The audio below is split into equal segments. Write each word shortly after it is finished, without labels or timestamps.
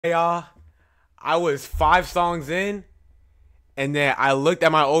Y'all, I was 5 songs in, and then I looked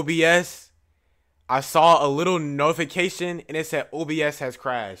at my OBS. I saw a little notification, and it said OBS has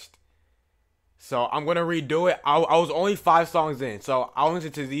crashed. So I'm gonna redo it. I was only 5 songs in, so I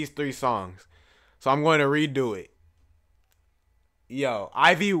listened to these 3 songs. So I'm going to redo it. Yo,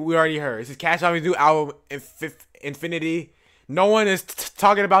 Ivy, we already heard. This is Kashdami's new album, Infinity. No one is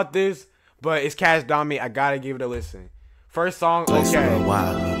talking about this, but it's Kashdami. I gotta give it a listen. First song, okay. For a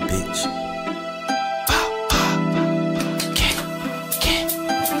while, little bitch.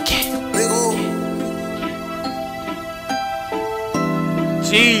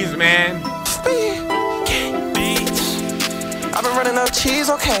 Jeez, man. I've been running up cheese,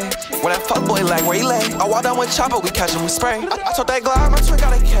 okay. When that fuckboy like where he lay. I walked down with Chopper, we catch him with spray. I told that Glide, my twin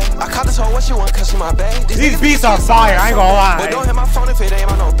got a K. I caught this hoe, what she want, cause she my bae. These beats are fire, I ain't gonna lie. But don't hit my phone if it ain't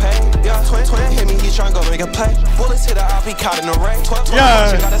on no pay. Yeah, twin hit me, he tryna go make a play. Bullets hit her, I'll be caught in the rain. 12,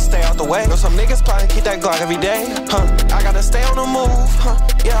 she gotta stay out the way. Know some niggas plotting, keep that Glock every day. I gotta stay on the move,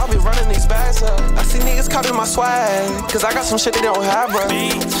 yeah, I'll be running these bags up. I see niggas copying my swag, cause I got some shit they don't have, bro.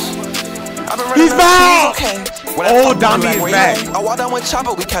 He's back! Okay. Old Dami is back. I walked down with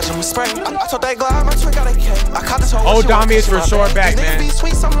Chopper, we catch him with spray. I told that Glide, my twin got a K. I caught this whole Old Dami is for sure back, man. Be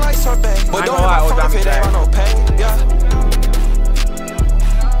sweet, something like sorbet. But don't lie, Old Dami back.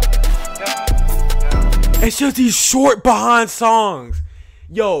 It's just these short behind songs.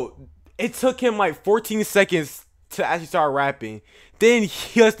 Yo, it took him like 14 seconds to actually start rapping. Then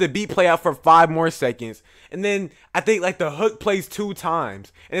he lets the beat play out for 5 more seconds. And then I think like the hook plays 2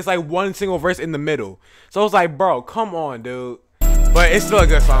 times. And it's like 1 single verse in the middle. So it's like, bro, come on, dude. But it's still a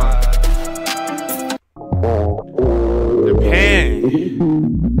good song. Japan.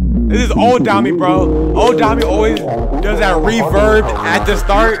 This is Old Dami, bro. Old Dami always does that reverb at the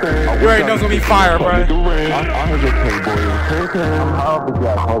start. You already know it's gonna be fire, bro.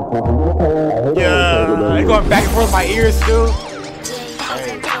 Yeah, it's going back and forth my ears too.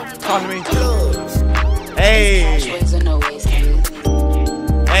 Hey, talk to me. Hey.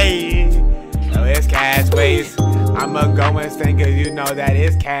 Hey. No, it's Cashways. I'ma go and sing cause you know that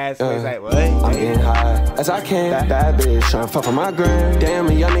it's Cashways. Like, what? I'm getting high as I can. Bad bitch trying to fuck on my gram. Damn,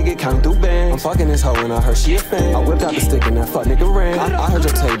 a young nigga counting through bands. I'm fucking this hoe and I heard she a fan. I whipped out the stick and that fuck nigga ran. I heard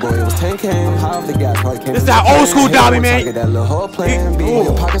your tape, boy, it was 10 cans. I'm high off the gas, probably came. This that old school Dami, man. Y'all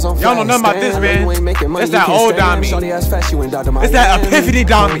don't know nothing about this, man. It's that old Dami. It's that Epiphany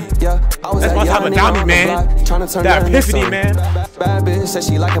Dami. That's my type of Dami, man. That Epiphany, man. Bad bitch said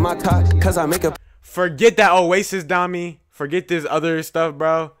she liking my cock cause I make a. Forget that Oasis Dami. Forget this other stuff,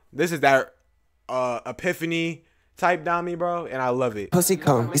 bro. This is that Epiphany type Dami, bro, and I love it. Pussy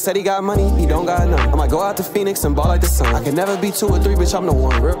come. He said he got money, he don't got none. I might go out to Phoenix and ball like the sun. I can never be 2 or 3, bitch, I'm the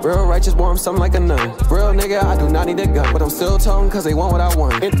one. Real righteous, boy, I'm something like a nun. Real nigga, I do not need a gun. But I'm still toting cause they want what I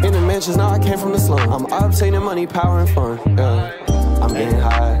want. In the mansions, now I came from the slum. I'm obtaining money, power, and fun. I'm getting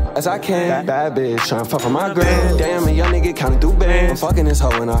high as I can. Bad bitch trying to fuck on my gram. Damn, a young nigga counting through bands. I'm fucking this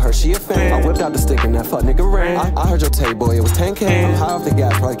hoe and I heard she a fan. I whipped out the stick and that fuck nigga ran. I heard your tape, boy, it was 10 cans. I'm high off the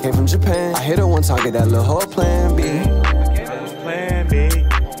gas, probably came from Japan. I hit her one time, get that little whole plan B. Plan B,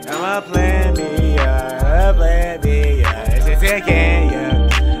 I'm a plan B, yeah, a plan B, yeah. It's a 10 can,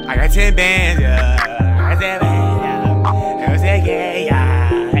 yeah. I got 10 bands, yeah. I got 10 bands, yeah. It was 10 can,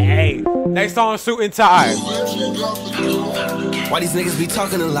 yeah. Hey, next song, Suit and Tie. Why these niggas be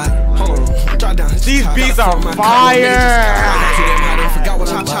talking a lot? Hold on, drop down. These beats are fire.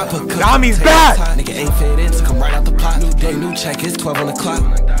 Dami's back. Nigga ain't fit in, took him right out the pot. New day, new check, it's 12 on the clock.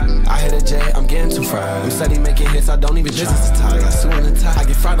 I hit a J, I'm getting too fried. You said he making hits, I don't even try. Business is tired, I got suit in the tie. I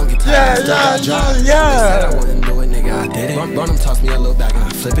get fried, don't get tired. Yeah. They said I wouldn't do it, nigga, I did it. Burnham toss me a little bag and I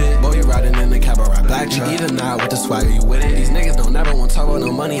flip it. Boy, you riding in the cab, I ride black truck. Either not with the swagger, you with it. These niggas don't never want to talk about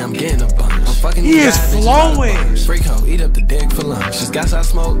no money, I'm getting a bunch. I'm fucking he is flowing. Freak hoe, eat up the dick for lunch. Just gas I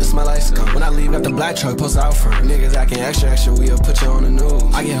smoke, it smell like skunk. When I leave, got the black truck post out front. Niggas acting extra, we'll put you on the news.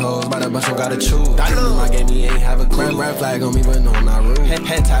 I get hoes by the bunch, I gotta choose. Dottie knew my game, he ain't have a clue. Red flag on me, but no, I'm not rude.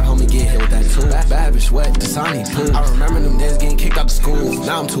 Head tap, homie, get hit with that too. Bad bitch wet, Dasani poo. I remember them days getting kicked out the school.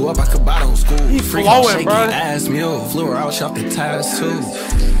 Now I'm too up, I could buy on school. He flowing, bro. Ass mule, flew her out, shot the tires too.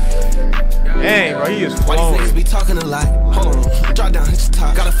 Dang, bro, he is Why flowing. these niggas be talking a lot? Hold on, drop down, hit your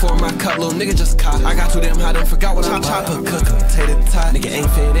top. Gotta form my cup, little nigga just caught. I got too damn hot and forgot what I'm chopper cooker. Tater tot, nigga ain't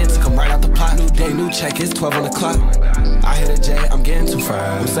fit in, took him right out the pot. New day, new check, it's 12 on the clock. I hit a J, I'm getting too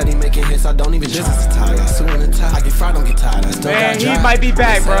fried. Who said he making hits, I don't even try. Business is tired, I suit in the tie. I get fried, don't get tired, I still man, got drive. he might be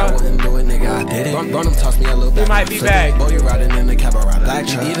back, bro. I wouldn't do it, nigga, I did it. Burnham toss me a little bit. He might be back. Boy, you riding in the cab, I ride black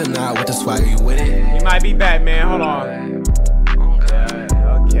truck. Either not with the swagger, you with it. He might be back, man. Hold on. Yeah,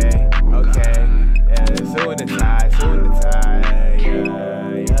 okay. Yeah, suit in the tie,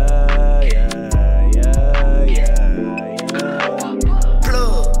 yeah.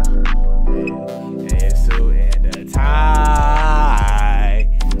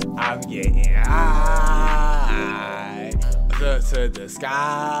 the sky.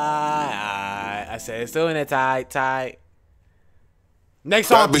 I said it's still in it tight. Next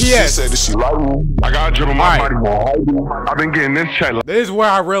song, PS. She said that she like me. I got a drip on my body. I've been getting this check. This is where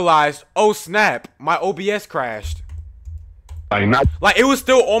I realized, oh snap, my OBS crashed. Like it was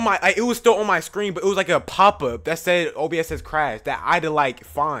still on my screen, but it was like a pop-up that said OBS has crashed that I had to like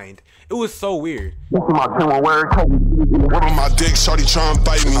find. It was so weird. One on my dick, shorty trying to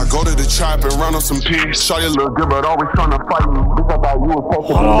bite me. I go to the trap and run on some peas. Shorty look good, but always trying to fight me. Bitch, I thought you was supposed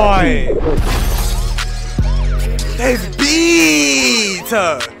to be. This beat.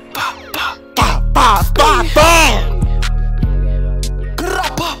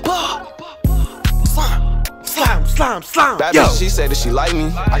 Slime. Bad bitch, she said that she like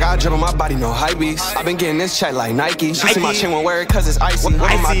me. I got a drip on my body, no hype beast. I been getting this check like Nike. She see my chain, won't wear it cause it's icy. Whip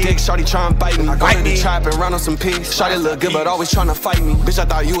on my dick, shorty trying to bite me. I go to the trap and run on some peas. Shorty look good, but always trying to fight me. Bitch, I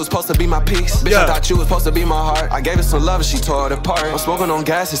thought you was supposed to be my peace. Bitch, I thought you was supposed to be my heart. I gave it some love and she tore it apart. I'm smoking on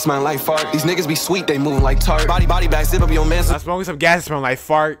gas, it smelling like fart. These niggas be sweet, they moving like tart. Body back, zip up your man's. I'm smoking some gas, it smelling like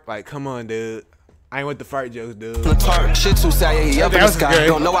fart. Like, come on, dude. I ain't with the fart jokes, dude. Shit too sad, yeah, up in the sky.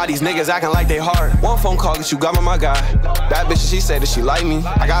 Don't know why these niggas acting like they hard. One phone call that you got with my guy. That bitch, she said that she like me.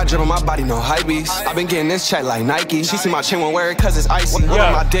 I got a drip on my body, no hype beast. I been getting this check like Nike. She see my chain, won't wear it cause it's icy. Whip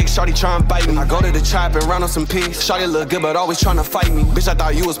on my dick, shorty trying to bite me. I go to the trap and run on some peas. Shorty look good, but always trying to fight me. Bitch, I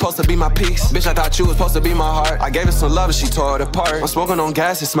thought you was supposed to be my peace. Bitch, I thought you was supposed to be my heart. I gave it some love and she tore it apart. I'm smoking on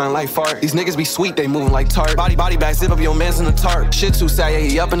gas, it smelling like fart. These niggas be sweet, they moving like tart. Body back, zip up your man's in the tart. Shit too sad, yeah,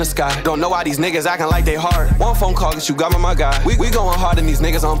 he up in the sky. Don't know why these niggas acting like they hard. One phone call that you got with my guy. We going hard and these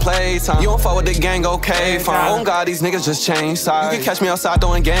niggas on playtime. You don't fuck with the gang, okay, fine. Oh God, these niggas just changed sides. You can catch me outside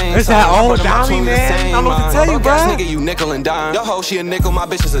doing games. It's that old AOTY, man. I don't know what to tell you, bro. Nigga, you nickel and dime. Your hoe, she a nickel, my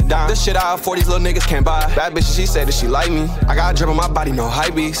bitch is a dime. This shit out for these little niggas can't buy. Bad bitch, she said that she like me. I got a drip on my body, no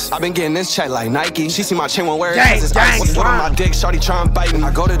hype beast. I been getting this check like Nike. She see my chain, won't wear it cause it's icy. Whip on my dick, shorty trying to bite me.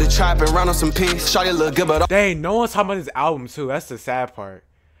 I go to the trap and run on some peas. Shorty look good, but dang, no one's talking about this album too. That's the sad part.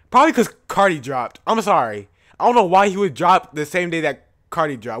 Probably because Cardi dropped. I'm sorry. I don't know why he would drop the same day that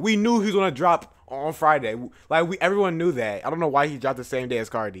Cardi dropped. We knew he was gonna drop on Friday. Like everyone knew that. I don't know why he dropped the same day as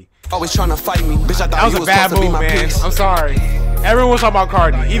Cardi. Always trying to fight me, bitch. I thought that was a bad move, man. Piece. I'm sorry. Everyone was talking about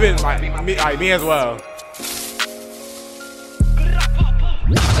Cardi, even me as well.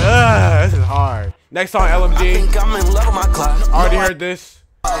 This is hard. Next song, LMG. Already heard this.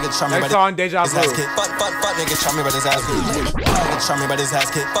 Next song, Deja Vu. Fuck nigga, try me, but his ass get. Try me, but his ass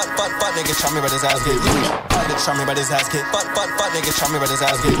get. Fuck nigga, try me, but his ass get. Try me, but his ass get. Fuck nigga, try me, but his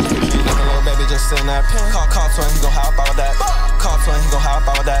ass get. Little baby just sitting that pin. Call twin, he gon' hop out with that. Call twin, he gon' hop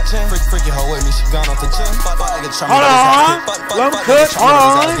out with that. Freaky hoe with me, she gone off the gym. Fuck nigga, try me, but his ass get. Fuck nigga, try me,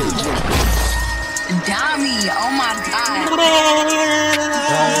 but his ass get. Dummy, oh my God.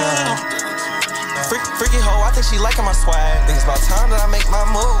 Freaky hoe, I think she liking my swag. Think it's about time that I make my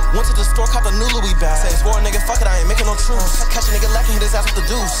move. Went to the store, caught the new Louis bag. Say, swore a nigga, fuck it, I ain't making no truce. Catch a nigga lacking, hit his ass with the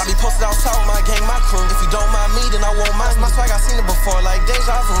deuce. I be posted outside with my gang, my crew. If you don't mind me, then I won't mind my swag. I seen it before, like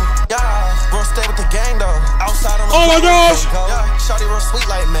deja vu. Yeah, bro, stay with the gang though. Outside on the oh my gosh. Yeah, shawty real sweet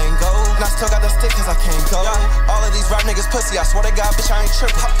like mango. And I still got the stick cause I can't go. Yeah, all of these rap niggas pussy, I swear to God, bitch, I ain't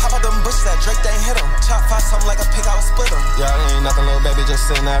trippin'. Hop out them bushes, that Drake, they ain't hit him. Chop fight something like a pig, I would split him. Yeah, ain't nothing, little baby, just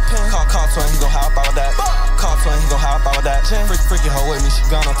sitting that pin. Call twin, he gon' hop out with that. Call twin, he gon' hop out with that. Freaky hoe with me, she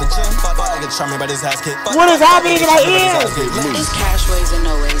gone off the gym. Fuck nigga, try me, but his ass get. What is happening in my ears? It's cash ways and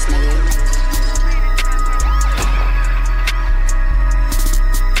no ways, nigga.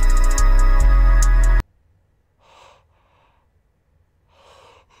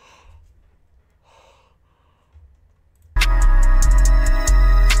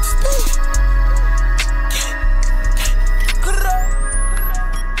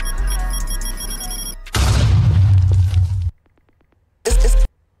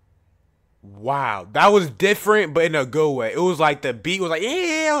 Wow, that was different, but in a good way. It was like the beat was like,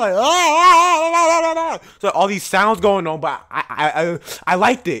 yeah, like, ah. So all these sounds going on, but I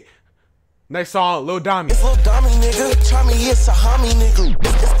liked it. Next song, Lil Dami. It's Lil Dami, nigga. Try me, it's a homie, nigga.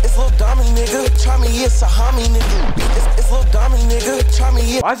 It's Lil Dami, nigga. Try me, it's a homie, nigga. It's Lil Dami, nigga. Try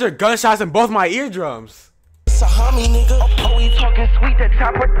me, why is there gunshots in both my eardrums? It's a homie, nigga. Oh, he talking sweet, that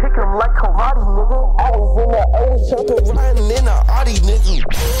chopper kick him like karate, nigga. I was in the old chopper riding in a Audi, nigga.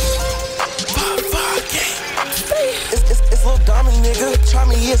 It's Lil Dami, nigga. Try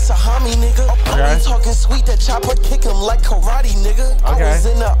me, it's a homie, nigga. Okay. Talking sweet, that chopper kick him like karate, nigga. Okay. I was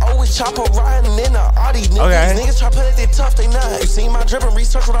in the always chopper riding in the Audi, nigga. Okay. These niggas try play they tough, they not. You seen my drip and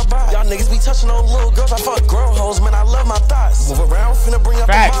research what I buy. Y'all niggas be touching on little girls, I fuck grown hoes, man, I love my thoughts. Move around, finna bring up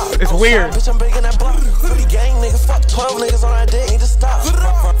Facts. the mob. It's Outside, weird. Bitch, I'm big in that block. Pretty gang, nigga, fuck 12 niggas on that day, ain't just stop.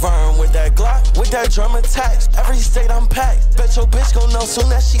 Rhyme with that Glock, with that drum attack. Every state I'm packed. Bet your bitch gon' know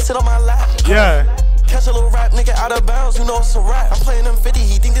soon as she sit on my lap. Yeah. Catch a little rap nigga out of bounds, you know it's a rap. I'm playing them 50,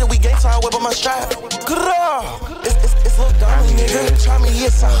 he think that we gang, so I whip on my strap. It's Lil Dummy, nigga. Try me,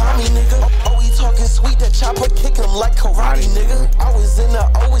 it's a homie, nigga. Oh, we talking sweet, that chopper kick him like karate, nigga. I was in the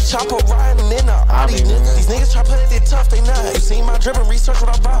always chopper riding in the Audi, nigga. These niggas try play they tough, they not. You seen my drip and research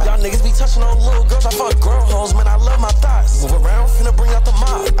what I buy. Y'all niggas be touching on little girls, I fuck girl hoes, man, I love my thoughts. Move around, finna bring out the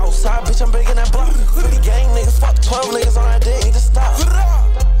mob. Outside, bitch, I'm big in that block. Pretty gang, nigga, fuck 12 niggas on that day, ain't just stop.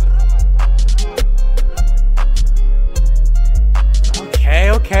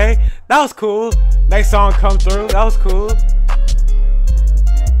 Okay. That was cool. Next song come through. That was cool.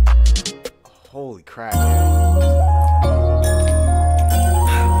 Holy crap, man.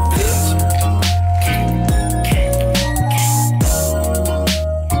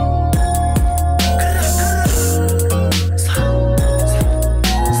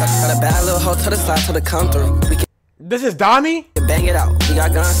 Got a bad little hoe to the side to the come through. This is Dami? Bang it out, we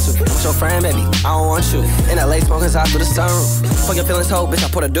got guns too. I'm your friend, baby, I don't want you. In LA, smoking out through the sunroof. Fuck your feelings, hoe, bitch, I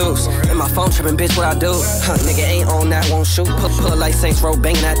put a deuce. In my phone, tripping, bitch, what I do? Huh, nigga ain't on that, won't shoot. Pull like Saints Row,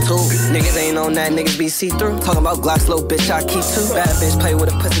 banging that too. Niggas ain't on that, niggas be see-through. Talking about Glocks, little bitch, I keep two. Bad bitch, play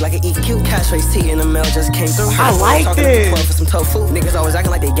with a pussy like an EQ. Cash race T in the mail just came through. I like talking this. 12 for some tofu. Niggas always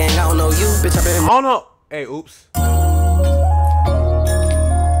acting like they gang, I don't know you. Bitch, I been I don't know. Hey, oops.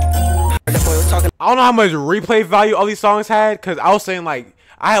 I don't know how much replay value all these songs had, because I was saying like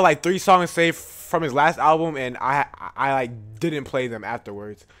I had like 3 songs saved from his last album and I like didn't play them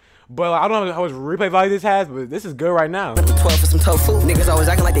afterwards. But like, I don't know how much replay value this has, but this is good right now. 12 for some tofu. Niggas always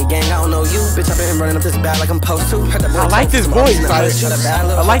acting like they gang, I don't know you. Bitch, I been running up this bag like I'm supposed to. I like this voice. I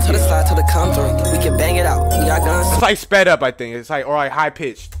like it. We can bang it out. We got guns. It's like sped up, I think. It's like, or like high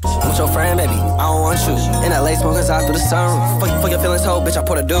pitched. I'm your friend, baby, I don't want you. In LA, smoking out through the sunroof. Fuck your feelings, hoe, bitch, I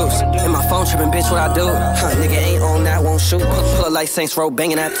put a deuce. In my phone, tripping, bitch, what I do? Huh, nigga ain't on that, won't shoot. Pull it like Saints Row,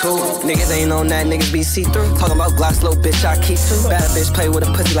 banging that too. Niggas ain't on that, niggas be see-through. Talking about Glocks, little bitch, I keep two. Bad bitch, play with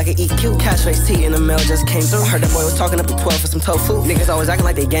a pussy like an EQ. Cash race T in the mail just came through. Heard that boy was talking up to 12 for some tofu. Niggas always acting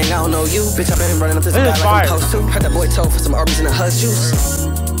like they gang, I don't know you. Bitch, I been running up this bag like I'm supposed to. Heard that boy told for some Arby's and a Huz juice.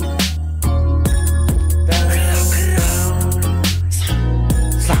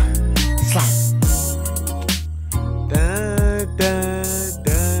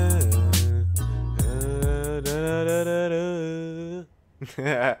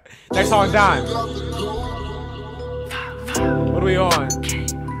 Next song, Dime. What are we on?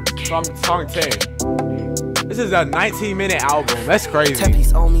 Song 10. This is a 19-minute album. That's crazy. 10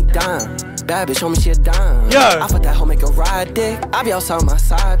 piece on me dime. Bad bitch, homie, she a dime. Yeah. I put that hoe, make a ride dick. I be outside my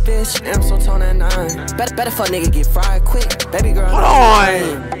side, bitch. And I'm so tone at 9. Better fuck nigga get fried quick. Baby girl, hold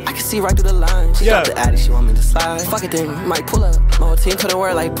on. I can see right through the line. She dropped the addy, she want me to slide. Fuck it then, might pull up. My whole team put in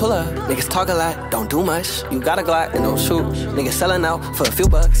work like pull up. Niggas talk a lot, don't do much. You got a Glock and don't shoot. Niggas selling out for a few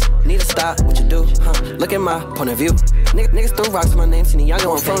bucks. Need a stop, what you do? Huh? Look at my point of view. Niggas threw rocks, my name, seen the younger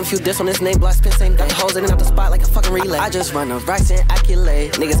one. From a few diss on this name, block spit, same thing. Hoes in and out the spot like a fucking relay. I just run the racks and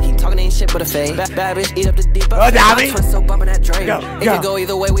accolade. Niggas keep talking, ain't shit but a fade. Bad bitch, eat up the deep up. So bumping that drain. It could go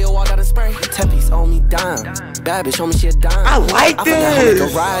either way, we'll walk out and spray. 10 piece on me dime. Bad bitch, homie, she a dime. I like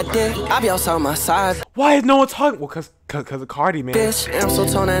this. I be outside my side. Why is no one talking? Well, cause of Cardi, man. Bitch, and I'm so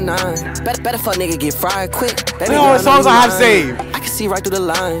tone at 9. Better fuck nigga get fried quick. Baby, all the songs I have saved. I can see right through the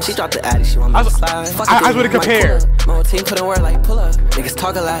line. She dropped the addy, she want me to slide. I would compare. My whole team put in work like pull up. Niggas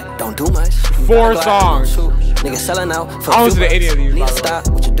talk a lot, don't do much. 4 songs. Niggas selling out for I don't listen to any of these. Need to stop,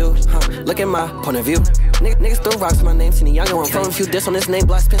 what you do? Huh? Look at my point of view. Niggas throw rocks, my name, seen the younger one. From a few diss on this name,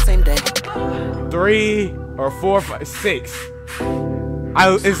 block spin same day. 3 or 4, 5, 6.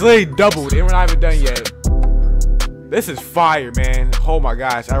 It's literally doubled, and we're not even done yet. This is fire, man. Oh my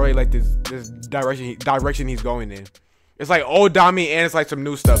gosh, I really like this direction he's going in. It's like old Dami and it's like some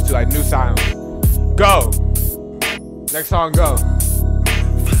new stuff too, like new sounds. Go. Next song, go.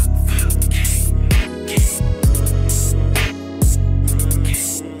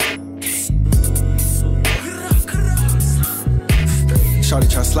 Shorty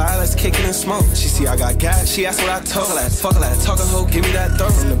try slide, let's kick it and smoke. She see I got gas, she asked what I told her. Fuck her, talk a hoe, give me that throw.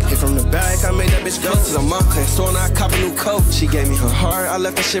 From the back, I made that bitch go to the Montclair store, now I cop a new coat. She gave me her heart, I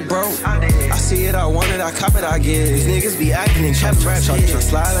left that shit broke. I see it, I want it, I cop it, I get it. These niggas be acting and capping rap. Shorty try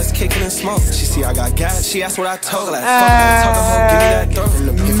slide, let's kick it and smoke. She see I got gas, she asked what I told her. Fuck her, talk a hoe, give me that throw. From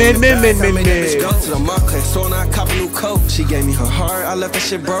the back, I made that bitch go to the Montclair store, now I cop a new coat. She gave me her heart, I left that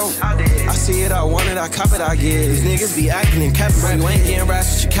shit broke. I see it, I want it, I cop it, I get it. These niggas be acting and capping rap. You ain't getting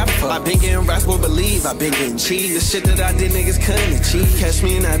raps, what you capping for? I been getting raps, will believe. I been getting cheese. The shit that I did, niggas couldn't achieve. Catch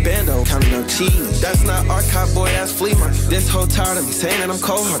me in that bando, counting up cheese. That's not archive, boy, that's flea market. This whole tired of me saying that I'm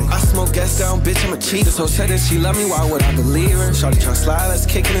cold-hearted. I smoke gas down, bitch, I'm a cheat. This hoe said that she love me, why would I believe her? Shorty try slide, let's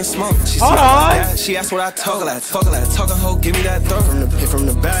kick it and smoke. She said that, she asked what I told her. Fuck her, talk a hoe, give me that throw. From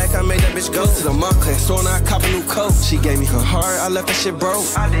the back, I made that bitch go to the Montclair store, now I cop a new coat. She gave me her heart, I left that shit broke.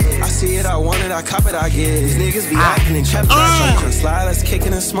 I see it, I want it, I cop it, I get it. These niggas be acting and capping. Shorty try slide, let's kick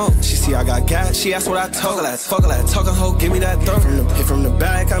it and smoke. She see I got gas, she asked what I told her. Fuck her, talk a hoe, give me that throw. From the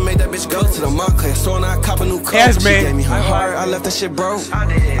back, I made that bitch go to the Montclair store, now I cop a new coat. She gave me her heart, I left that shit broke.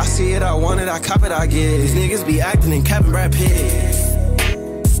 I see it, I want it, I cop it, I get it. These niggas be acting and capping Brad Pitt.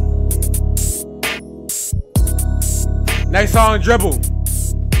 Next song, Dribble.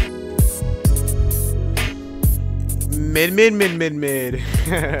 Mid.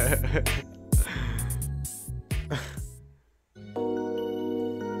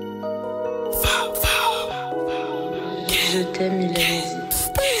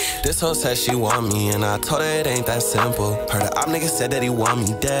 This hoe said she want me, and I told her it ain't that simple. Heard the op nigga said that he want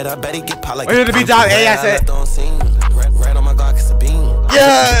me dead. I bet he get pot like a the beat drop. Hey, I said. Red on my Glock, it's a beam.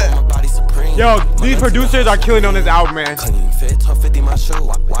 Yeah. Yo, these producers are killing on this album, man. Clean fit, 1250 my shoe.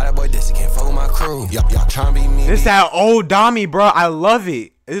 Why that boy this? He can't fuck with my crew. Y'all tryna be me. This that old Dami, bro. I love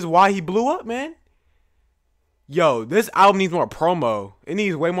it. This is why he blew up, man. Yo, this album needs more promo. It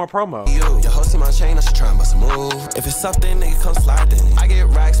needs way more promo. Your hoe see my chain, I should try and bust a move. If it's something, nigga, come slide then. I get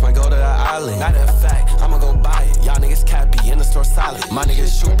racks, might go to the island. Not a fact, I'ma go buy it. Y'all niggas cat be in the store silent. My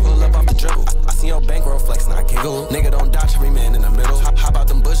niggas shoot, pull up off the dribble. I see your bankroll flex and I giggle. Nigga don't dodge every man in the middle. How about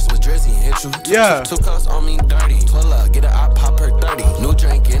them bushes with Drizzy and hit you? Yeah. Two cups on me dirty. Pull up, get an eye pop per 30. New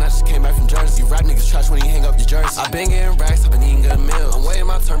drink in, I just came back from Jersey. Rap niggas trash when you hang up your jersey. I been getting racks, I been eating good meals. I'm waiting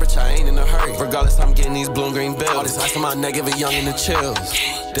my turn, but I ain't in a hurry. Regardless, I'm getting these blue and green bills. All this ice on my neck, give a young in the chills.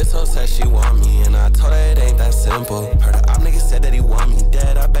 This hoe said she want me, and I told her it ain't that simple. Heard the op nigga said that he want me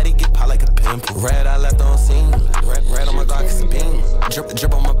dead. I bet he get pot like a pimple. Red I left on scene. Red on my Glock, it's a beam.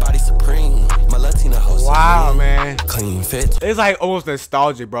 Drip on my body supreme. My Latina host. Wow, man. Clean fit. It's like almost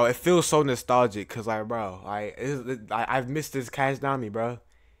nostalgic, bro. It feels so nostalgic, cause like, bro, I've missed this kashdami, bro.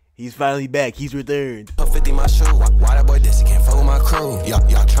 He's finally back. He's returned. 50 my shoe. Why that boy this? He can't fuck with my crew. Y'all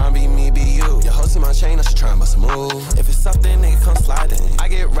tryna be me, be you. Your hoe see my chain, I should try and bust a move. If it's something, nigga, come slide in. I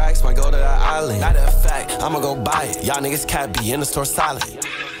get racks, might go to the island. Not a fact, I'ma go buy it. Y'all niggas cat be in the store silent.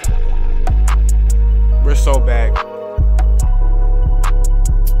 We're so back.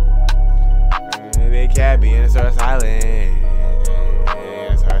 They cat be in the store silent. In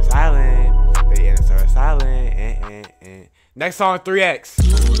the store silent. They in the store silent. Next song, 3X.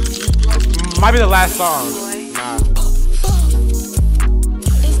 Might be the last song. Nah.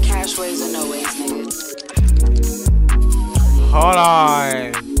 It's cash ways and no ways, nigga. Hold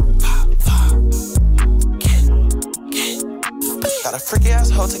on. Got a freaky ass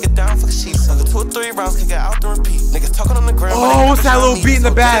hoe, take it down for the sheets. Under 2 or 3 rounds, can get out the repeat. Niggas talking on the ground. Oh, what's that little beat in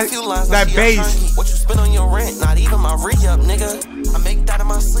the back? That bass. What you spend on your rent? Not even my re-up, nigga. I make that in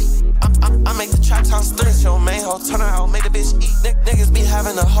my sleep. I make the trap times 3. Your main hoe turn out, make the bitch eat. Niggas be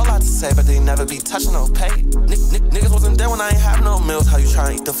having a whole lot to say, but they never be touching no pay. Niggas wasn't there when I ain't have no meals. How you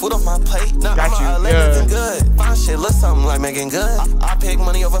tryna eat the food off my plate? Nah, I'm living good. Fine shit, look something like making good. I pick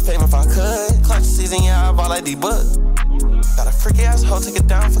money over fame if I could. Clutch season, yeah, I ball like D-Book. Got a freaky ass hoe, take it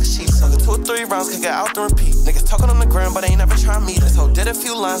down for the sheets. Under 2 or 3 rounds, can get out the repeat. Niggas talking on the ground, but ain't never tryna meet. This hoe did a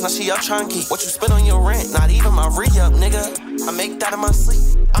few lines, now she up tryna geek. What you spend on your rent? Not even my re-up, nigga. I make that in my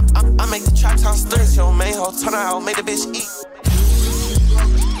sleep. I make the trap times 3. Your main hoe turn out, make the bitch eat.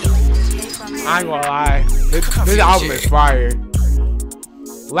 I ain't gonna lie. This album is fire.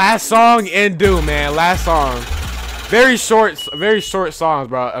 Last song and do, man. Last song. Very short songs,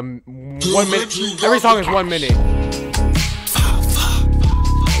 bro. 1 minute. Every song is 1 minute.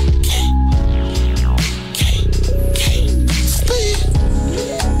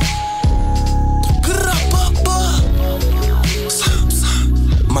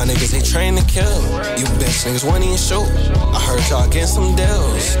 My niggas ain't trained to kill. You bitch niggas won't even shoot. I heard y'all getting some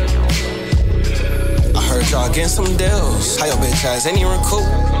deals. I heard y'all getting some deals. How your bitch ass ain't even cool.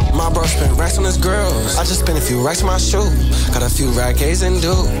 My bro spent racks on his girls. I just spent a few racks on my shoe. Got a few rack A's and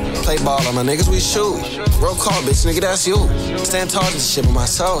do. Play ball on my niggas, we shoot. Roll call, bitch, nigga, that's you. Stand tall, just shit with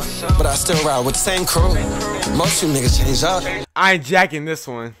myself. But I still ride with the same crew. Most you niggas change up. I ain't jacking this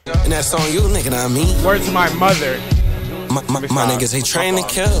one. And that's on you, nigga, not me. Word to my mother. My niggas ain't trained to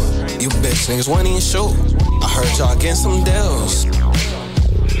kill. You bitch niggas won't even shoot. I heard y'all getting some deals.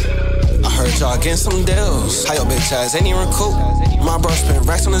 I heard y'all getting some deals. How your bitch ass ain't even cool. My bro spent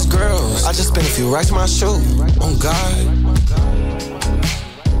racks on his girls. I just spent a few racks on my shoe. On God.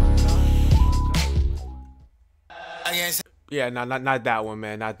 Yeah, not that one,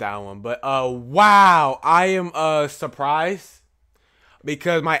 man. Not that one. But wow, I am surprised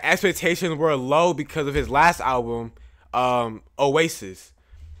because my expectations were low because of his last album, Oasis.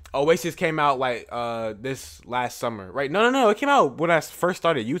 Oasis came out like this last summer, right? No. It came out when I first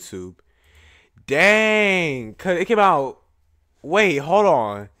started YouTube. Dang, cause it came out. Wait, hold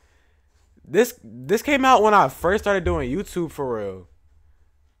on. This came out when I first started doing YouTube for real.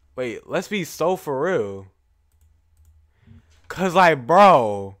 Wait, let's be so for real. Cause like,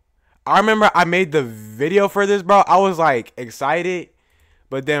 bro, I remember I made the video for this, bro. I was like excited,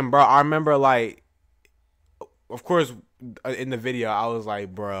 but then, bro, I remember like, of course, in the video, I was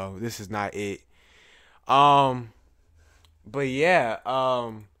like, bro, this is not it. But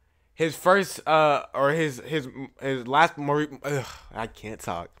yeah, his first or his last I can't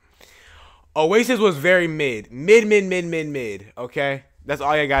talk. Oasis was very mid. Okay, that's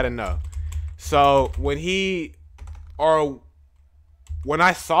all you gotta know. So when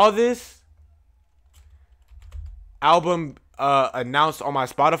I saw this album announced on my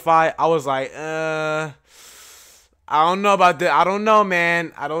Spotify, I was like, I don't know about this. I don't know,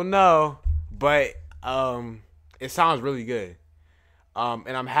 man. I don't know. But it sounds really good.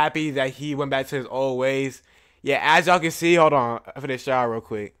 And I'm happy that he went back to his old ways. Yeah, as y'all can see, hold on. I'm finna shower real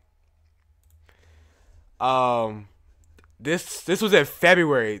quick. This was in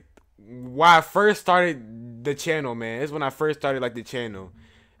February. When I first started the channel, man. This is when I first started like the channel.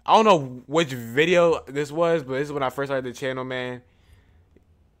 I don't know which video this was, but this is when I first started the channel, man.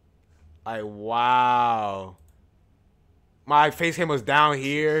 Like, wow. My face cam was down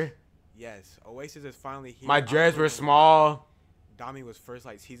here. Yes, Oasis is finally here. My dreads were small. HDAMI was first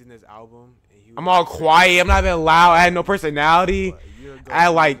like teasing this album. And I'm all quiet. I'm not even loud. I had no personality. I had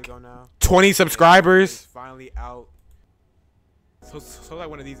like 20 subscribers. It's finally out. So like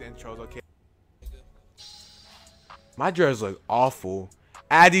one of these intros, okay? My dreads look awful.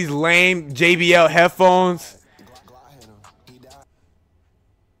 I had these lame JBL headphones.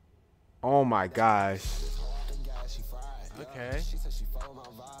 Oh my gosh. Okay.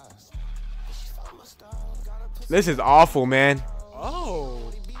 This is awful, man.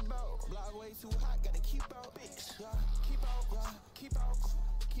 Oh.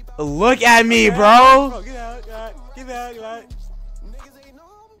 Look at me, bro. Get out. Get out.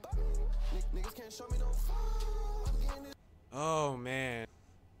 Oh, man.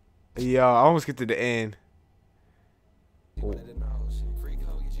 Yo, I almost get to the end.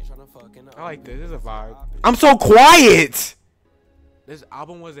 I like this. This is a vibe. I'm so quiet. This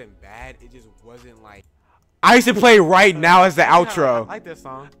album wasn't bad. It just wasn't like... I used to play Right Now as the outro. I like this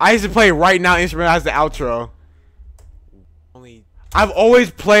song. I used to play Right Now instrumental as the outro. I've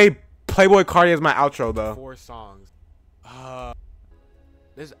always played Playboi Carti as my outro, though. 4 songs.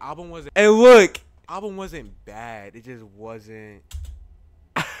 This album wasn't... Hey, look. Album wasn't bad. It just wasn't...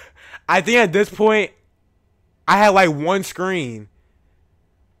 I think at this point, I had like one screen.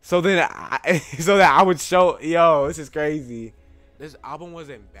 So then, so that I would show... Yo, this is crazy. This album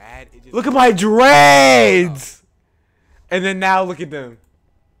wasn't bad. It just... Look at my dreads! And then now look at them.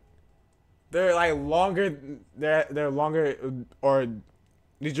 They're like longer. They're longer, or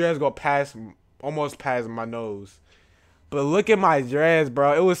these dreads go past, almost past my nose. But look at my dreads,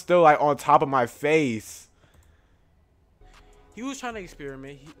 bro. It was still like on top of my face. He was trying to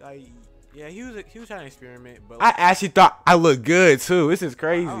experiment. He was trying to experiment. But I actually thought I looked good too. This is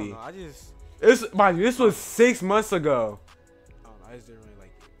crazy. I don't know. This was 6 months ago. I don't know. I just didn't really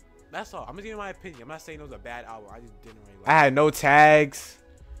like it. That's all. I'm just giving my opinion. I'm not saying it was a bad album. I just didn't really like it. I had no tags.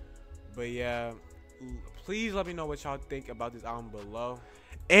 But yeah, please let me know what y'all think about this album below.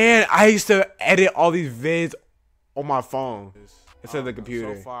 And I used to edit all these vids on my phone instead of the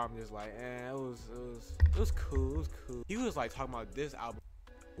computer. So far, I'm just like, it was cool. It was cool. He was like talking about this album.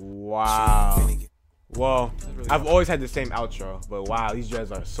 Wow. Well, really I've always had the same outro, but wow, these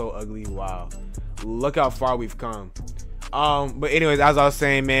dreads are so ugly. Wow. Look how far we've come. But anyways, as I was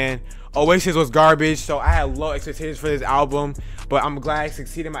saying, man, Oasis was garbage, so I had low expectations for this album, but I'm glad it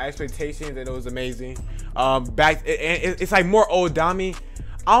succeeded my expectations and it was amazing. It's like more AOTY.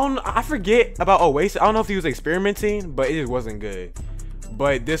 I forget about Oasis. I don't know if he was experimenting, but it just wasn't good.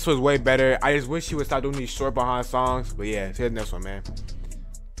 But this was way better. I just wish he would stop doing these short behind songs. But yeah, here's the next one, man.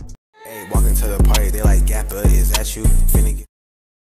 Hey, walking to the party, they like Gappa, is that you? Finna get